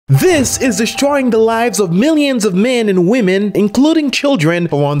This is destroying the lives of millions of men and women, including children,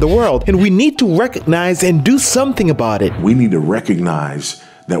 around the world, and we need to recognize and do something about it. We need to recognize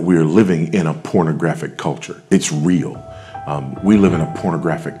that we are living in a pornographic culture. It's real. We live in a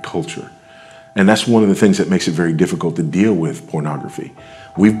pornographic culture. And that's one of the things that makes it very difficult to deal with pornography.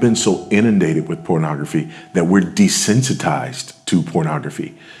 We've been so inundated with pornography that we're desensitized to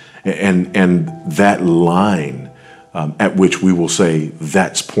pornography. And that line at which we will say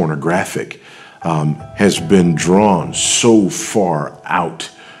that's pornographic has been drawn so far out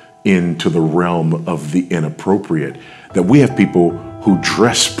into the realm of the inappropriate that we have people who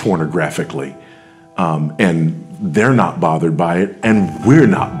dress pornographically and they're not bothered by it, and we're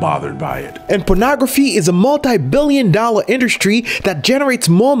not bothered by it. And pornography is a multi-billion-dollar industry that generates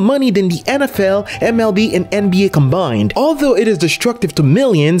more money than the NFL, MLB, and NBA combined. Although it is destructive to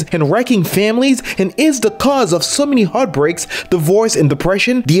millions and wrecking families and is the cause of so many heartbreaks, divorce, and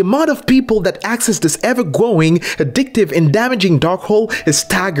depression, the amount of people that access this ever-growing, addictive, and damaging dark hole is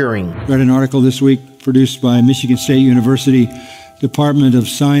staggering. I read an article this week produced by Michigan State University Department of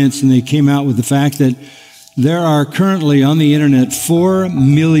Science, and they came out with the fact that there are currently on the internet 4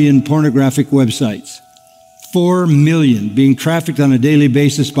 million pornographic websites. 4 million being trafficked on a daily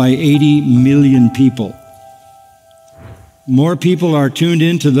basis by 80 million people. More people are tuned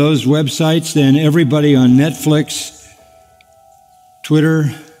into those websites than everybody on Netflix,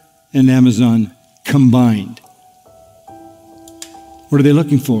 Twitter, and Amazon combined. What are they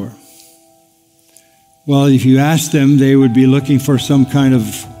looking for? Well, if you ask them, they would be looking for some kind of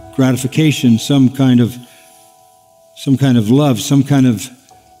gratification, some kind of love, some kind of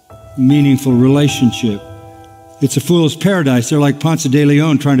meaningful relationship. It's a fool's paradise. They're like Ponce de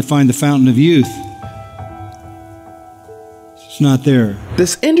Leon trying to find the fountain of youth. It's not there.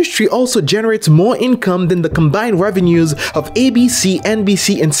 This industry also generates more income than the combined revenues of ABC,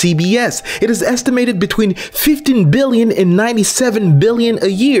 NBC, and CBS. It is estimated between $15 billion and $97 billion a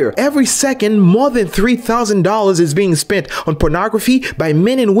year. Every second, more than $3,000 is being spent on pornography by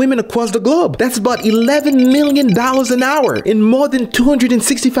men and women across the globe. That's about $11 million an hour and more than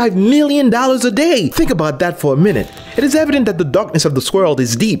 $265 million a day. Think about that for a minute. It is evident that the darkness of this world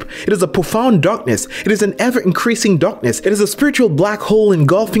is deep. It is a profound darkness. It is an ever-increasing darkness. It is a spiritual black hole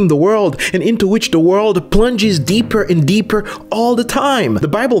engulfing the world and into which the world plunges deeper and deeper all the time. The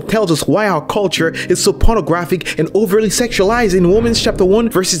Bible tells us why our culture is so pornographic and overly sexualized in Romans chapter 1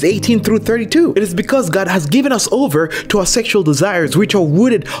 verses 18 through 32. It is because God has given us over to our sexual desires, which are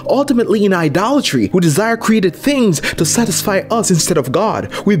rooted ultimately in idolatry. We desire created things to satisfy us instead of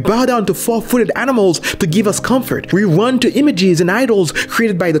God. We bow down to four-footed animals to give us comfort. We run to images and idols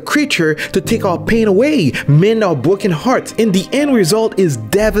created by the creature to take our pain away, mend our broken hearts, and the end result is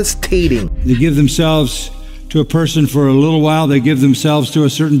devastating. They give themselves to a person for a little while. They give themselves to a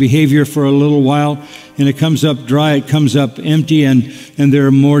certain behavior for a little while, and it comes up dry, it comes up empty, and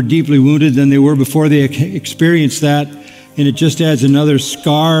they're more deeply wounded than they were before they experienced that, and it just adds another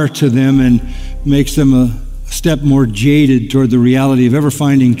scar to them and makes them a step more jaded toward the reality of ever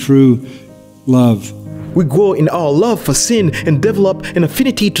finding true love. We grow in our love for sin and develop an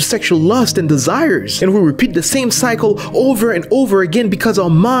affinity to sexual lust and desires. And we repeat the same cycle over and over again because our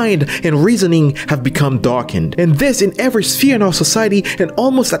mind and reasoning have become darkened. And this in every sphere in our society and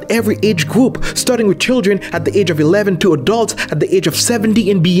almost at every age group, starting with children at the age of 11 to adults at the age of 70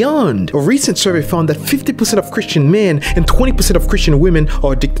 and beyond. A recent survey found that 50% of Christian men and 20% of Christian women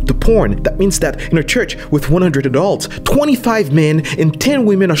are addicted to porn. That means that in a church with 100 adults, 25 men and 10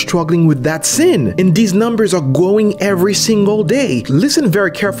 women are struggling with that sin. And these numbers are growing every single day. Listen very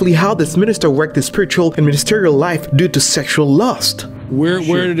carefully how this minister wrecked his spiritual and ministerial life due to sexual lust. Where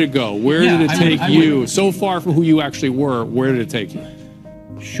did it go? Where did it take you? So far from who you actually were, where did it take you?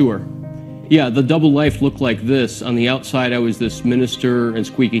 Sure. Yeah, the double life looked like this. On the outside, I was this minister and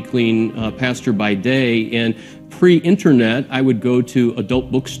squeaky clean pastor by day, and pre-internet, I would go to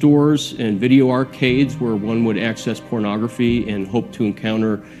adult bookstores and video arcades where one would access pornography and hope to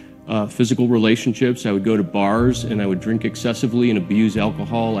encounter physical relationships. I would go to bars and I would drink excessively and abuse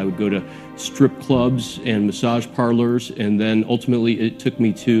alcohol. I would go to strip clubs and massage parlors, and then ultimately it took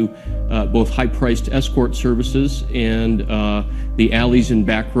me to both high-priced escort services and the alleys and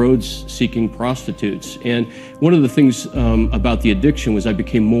back roads seeking prostitutes. And one of the things about the addiction was I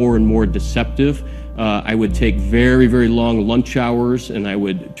became more and more deceptive. I would take very, very long lunch hours, and I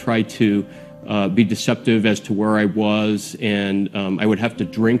would try to be deceptive as to where I was, and I would have to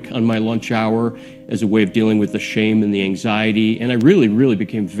drink on my lunch hour as a way of dealing with the shame and the anxiety, and I really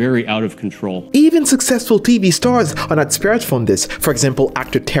became very out of control. Even successful TV stars are not spared from this. For example,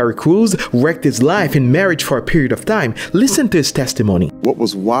 actor Terry Crews wrecked his life and marriage for a period of time. Listen to his testimony. what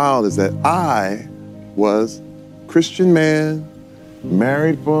was wild is that I was a Christian man,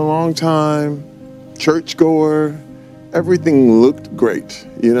 married for a long time, churchgoer. Everything looked great.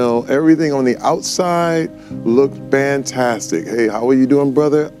 You know, everything on the outside looked fantastic. Hey, how are you doing,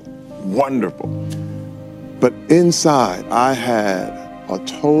 brother? Wonderful. But inside, I had a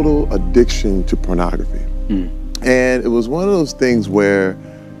total addiction to pornography. And it was one of those things where,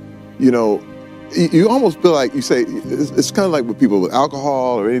 you know, you almost feel like you say, it's kind of like with people with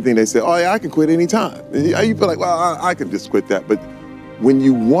alcohol or anything, they say, oh yeah, I can quit anytime. And you feel like, well, I can just quit that. But when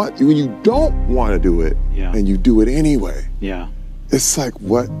you don't want to do it, and you do it anyway, it's like,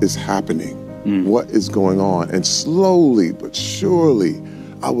 what is happening? What is going on? And slowly but surely,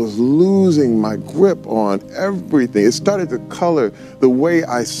 I was losing my grip on everything. It started to color the way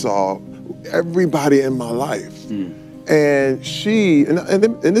I saw everybody in my life. And she, and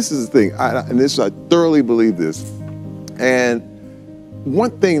this is the thing, I thoroughly believe this. And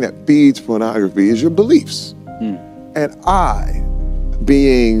one thing that feeds pornography is your beliefs. And I,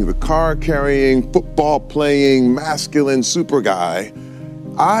 being the car-carrying, football-playing, masculine super guy,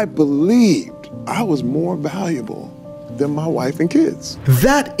 I believed I was more valuable than my wife and kids.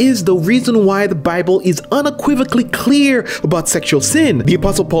 That is the reason why the Bible is unequivocally clear about sexual sin. The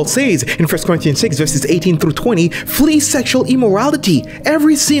Apostle Paul says in 1 Corinthians 6 verses 18 through 20, flee sexual immorality.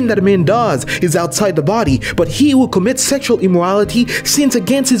 Every sin that a man does is outside the body, but he who commits sexual immorality sins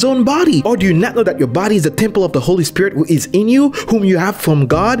against his own body. Or do you not know that your body is the temple of the Holy Spirit who is in you, whom you have from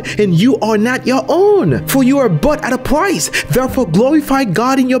God, and you are not your own? For you are bought at a price. Therefore glorify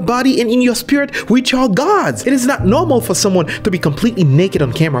God in your body and in your spirit, which are God's. It is not normal for someone to be completely naked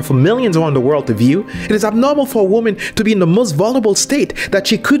on camera for millions around the world to view. It is abnormal for a woman to be in the most vulnerable state that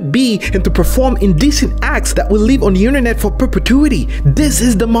she could be and to perform indecent acts that will live on the internet for perpetuity. This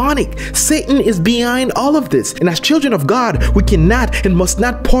is demonic. Satan is behind all of this. And as children of God, we cannot and must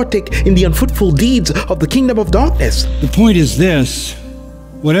not partake in the unfruitful deeds of the kingdom of darkness. The point is this: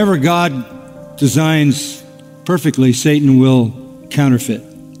 whatever God designs perfectly, Satan will counterfeit.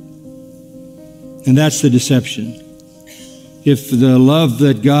 And that's the deception. If the love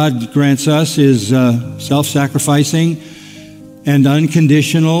that God grants us is self-sacrificing and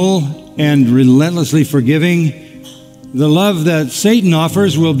unconditional and relentlessly forgiving, the love that Satan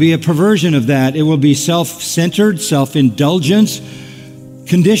offers will be a perversion of that. It will be self-centered, self-indulgent,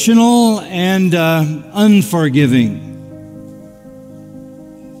 conditional, and unforgiving.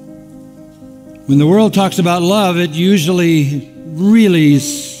 When the world talks about love, it usually really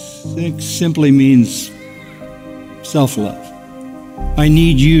simply means self-love. I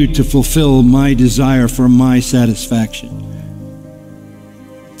need you to fulfill my desire for my satisfaction.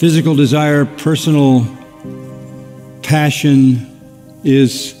 Physical desire, personal passion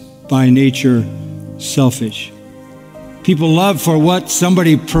is by nature selfish. People love for what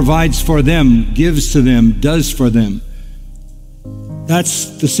somebody provides for them, gives to them, does for them.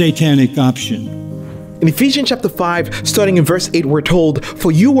 That's the satanic option. In Ephesians chapter 5, starting in verse 8, we're told,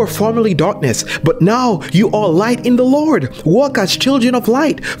 for you were formerly darkness, but now you are light in the Lord. Walk as children of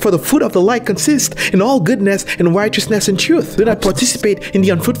light, for the fruit of the light consists in all goodness and righteousness and truth. Do not participate in the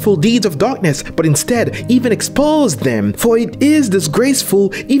unfruitful deeds of darkness, but instead even expose them. For it is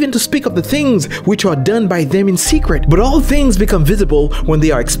disgraceful even to speak of the things which are done by them in secret. But all things become visible when they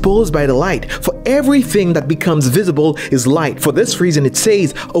are exposed by the light. For everything that becomes visible is light. For this reason it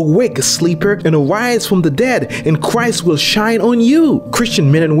says, awake, sleeper, and arise from the dead, and Christ will shine on you. Christian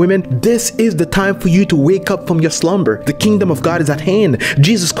men and women, this is the time for you to wake up from your slumber. The kingdom of God is at hand.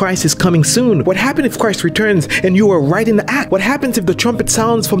 Jesus Christ is coming soon. What happens if Christ returns and you are right in the act? What happens if the trumpet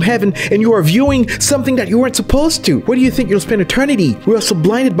sounds from heaven and you are viewing something that you weren't supposed to? Where do you think you'll spend eternity? We are so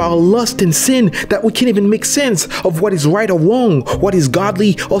blinded by our lust and sin that we can't even make sense of what is right or wrong, what is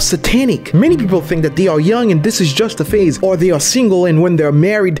godly or satanic. Many people think that they are young and this is just a phase, or they are single and when they're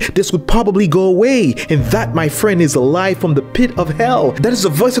married this would probably go away. And that, my friend, is a lie from the pit of hell. That is the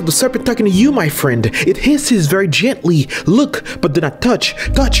voice of the serpent talking to you, my friend. It hisses very gently. Look, but do not touch.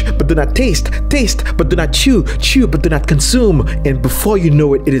 Touch, but do not taste. Taste, but do not chew. Chew, but do not consume. And before you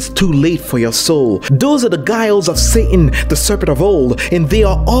know it, it is too late for your soul. Those are the guiles of Satan, the serpent of old, and they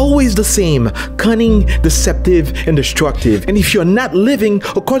are always the same: cunning, deceptive, and destructive. And if you're not living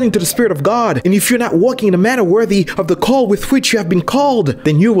according to the Spirit of God, and if you're not walking in a manner worthy of the call with which you have been called,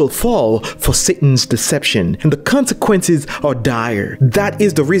 then you will fall for Satan's deception, and the consequences are dire. That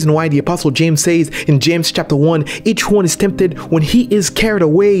is the reason why the Apostle James says in James chapter 1, each one is tempted when he is carried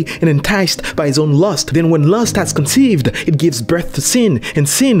away and enticed by his own lust. Then when lust has conceived, it gives birth to sin, and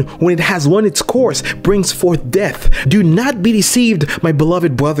sin, when it has run its course, brings forth death. Do not be deceived, my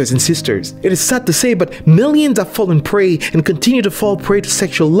beloved brothers and sisters. It is sad to say, but millions have fallen prey and continue to fall prey to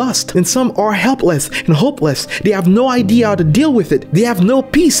sexual lust, and some are helpless and hopeless. They have no idea how to deal with it. They have no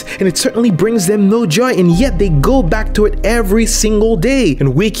peace, and it certainly brings them no joy, and yet they go back to it every single day,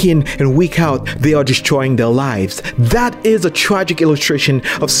 and week in and week out, they are destroying their lives. That is a tragic illustration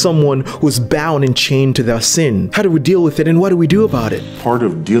of someone who is bound and chained to their sin. How do we deal with it, and what do we do about it? Part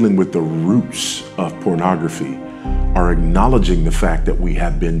of dealing with the roots of pornography are acknowledging the fact that we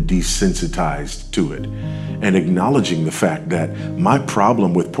have been desensitized to it, and acknowledging the fact that my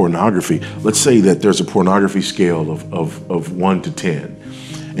problem with pornography, let's say that there's a pornography scale of 1 to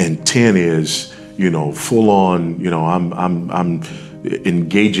 10, and 10 is, you know, full on, you know, I'm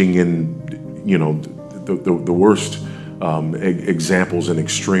engaging in, you know, the worst examples and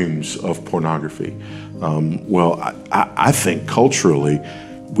extremes of pornography. Well, I think culturally,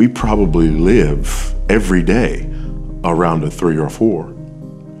 we probably live every day around a 3 or 4,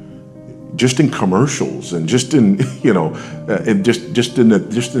 just in commercials and just in, you know, and just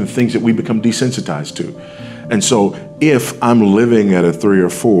in things that we become desensitized to. And so if I'm living at a 3 or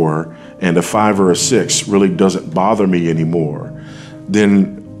 4 and a 5 or a 6 really doesn't bother me anymore,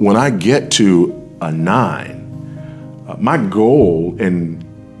 then when I get to a 9, my goal in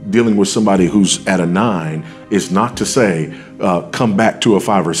dealing with somebody who's at a 9 is not to say, come back to a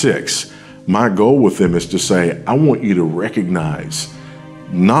 5 or 6. My goal with them is to say, I want you to recognize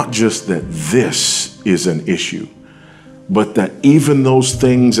not just that this is an issue, but that even those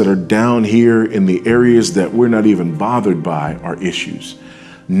things that are down here in the areas that we're not even bothered by are issues.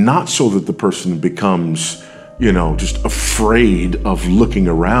 Not so that the person becomes, you know, just afraid of looking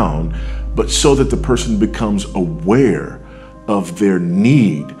around, but so that the person becomes aware of their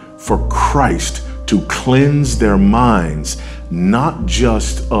need for Christ to cleanse their minds, not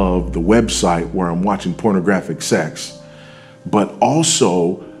just of the website where I'm watching pornographic sex, but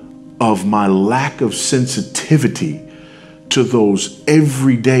also of my lack of sensitivity to those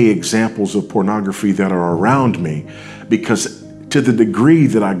everyday examples of pornography that are around me, because to the degree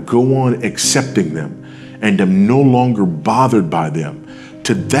that I go on accepting them and am no longer bothered by them,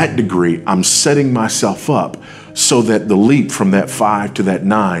 to that degree, I'm setting myself up so that the leap from that 5 to that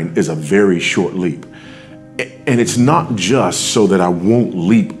 9 is a very short leap. And it's not just so that I won't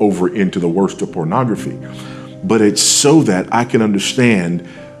leap over into the worst of pornography, but it's so that I can understand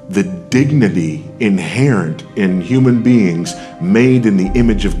the dignity inherent in human beings made in the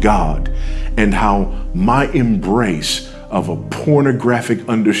image of God, and how my embrace of a pornographic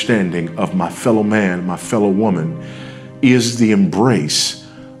understanding of my fellow man, my fellow woman, is the embrace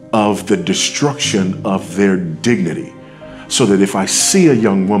of the destruction of their dignity. So that if I see a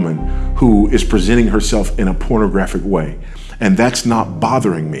young woman who is presenting herself in a pornographic way, and that's not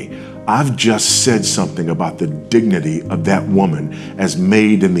bothering me, I've just said something about the dignity of that woman as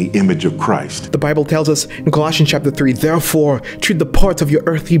made in the image of Christ. The Bible tells us in Colossians chapter 3, therefore, treat the parts of your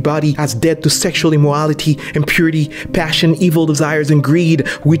earthly body as dead to sexual immorality, impurity, passion, evil desires, and greed,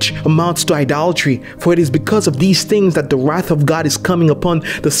 which amounts to idolatry. For it is because of these things that the wrath of God is coming upon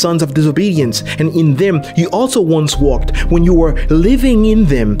the sons of disobedience. And in them you also once walked when you were living in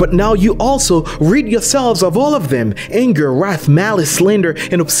them. But now you also rid yourselves of all of them: anger, wrath, malice, slander,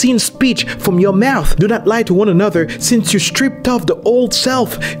 and obscene speech from your mouth. Do not lie to one another, since you stripped off the old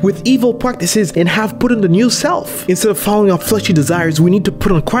self with evil practices and have put on the new self. Instead of following our fleshly desires, we need to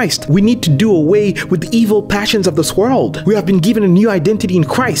put on Christ. We need to do away with the evil passions of this world. We have been given a new identity in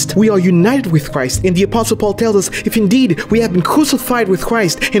Christ. We are united with Christ. And the Apostle Paul tells us, if indeed we have been crucified with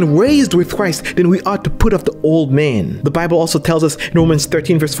Christ and raised with Christ, then we ought to put off the old man. The Bible also tells us in Romans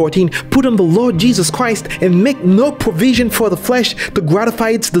 13 verse 14, put on the Lord Jesus Christ and make no provision for the flesh to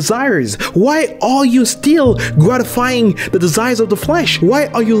gratify its desires. Why are you still gratifying the desires of the flesh? Why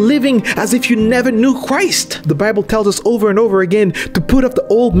are you living as if you never knew Christ? The Bible tells us over and over again to put off the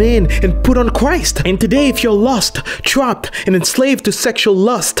old man and put on Christ. And today, if you're lost, trapped, and enslaved to sexual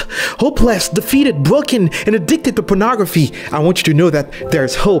lust, hopeless, defeated, broken, and addicted to pornography, I want you to know that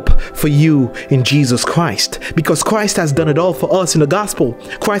there's hope for you in Jesus Christ, because Christ has done it all for us in the gospel.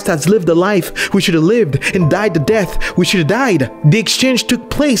 Christ has lived the life we should have lived and died the death we should have died. The exchange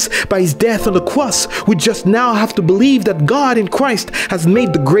took place by his death on the cross. We just now have to believe that God in Christ has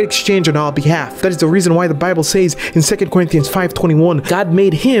made the great exchange on our behalf. That is the reason why the Bible says in 2 Corinthians 5:21, God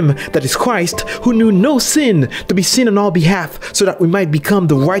made him, that is Christ, who knew no sin, to be sin on our behalf, so that we might become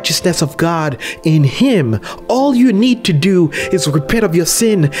the righteousness of God in him. All you need to do is repent of your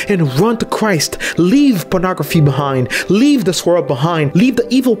sin and run to Christ. Leave pornography behind. Leave this world behind. Leave the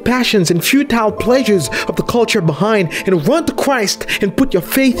evil passions and futile pleasures of the culture behind and run to Christ and put your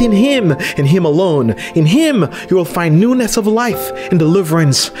faith in him and him alone. In him, you will find newness of life and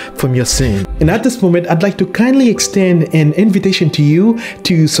deliverance from your sin. And at this moment, I'd like to kindly extend an invitation to you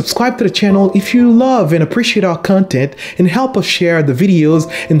to subscribe to the channel if you love and appreciate our content, and help us share the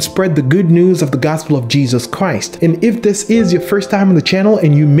videos and spread the good news of the gospel of Jesus Christ. And if this is your first time on the channel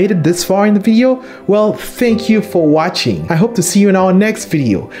and you made it this far in the video, well, thank you for watching. I hope to see you in our next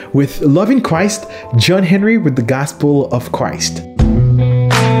video with Loving Christ, John Henry with the Gospel of Christ.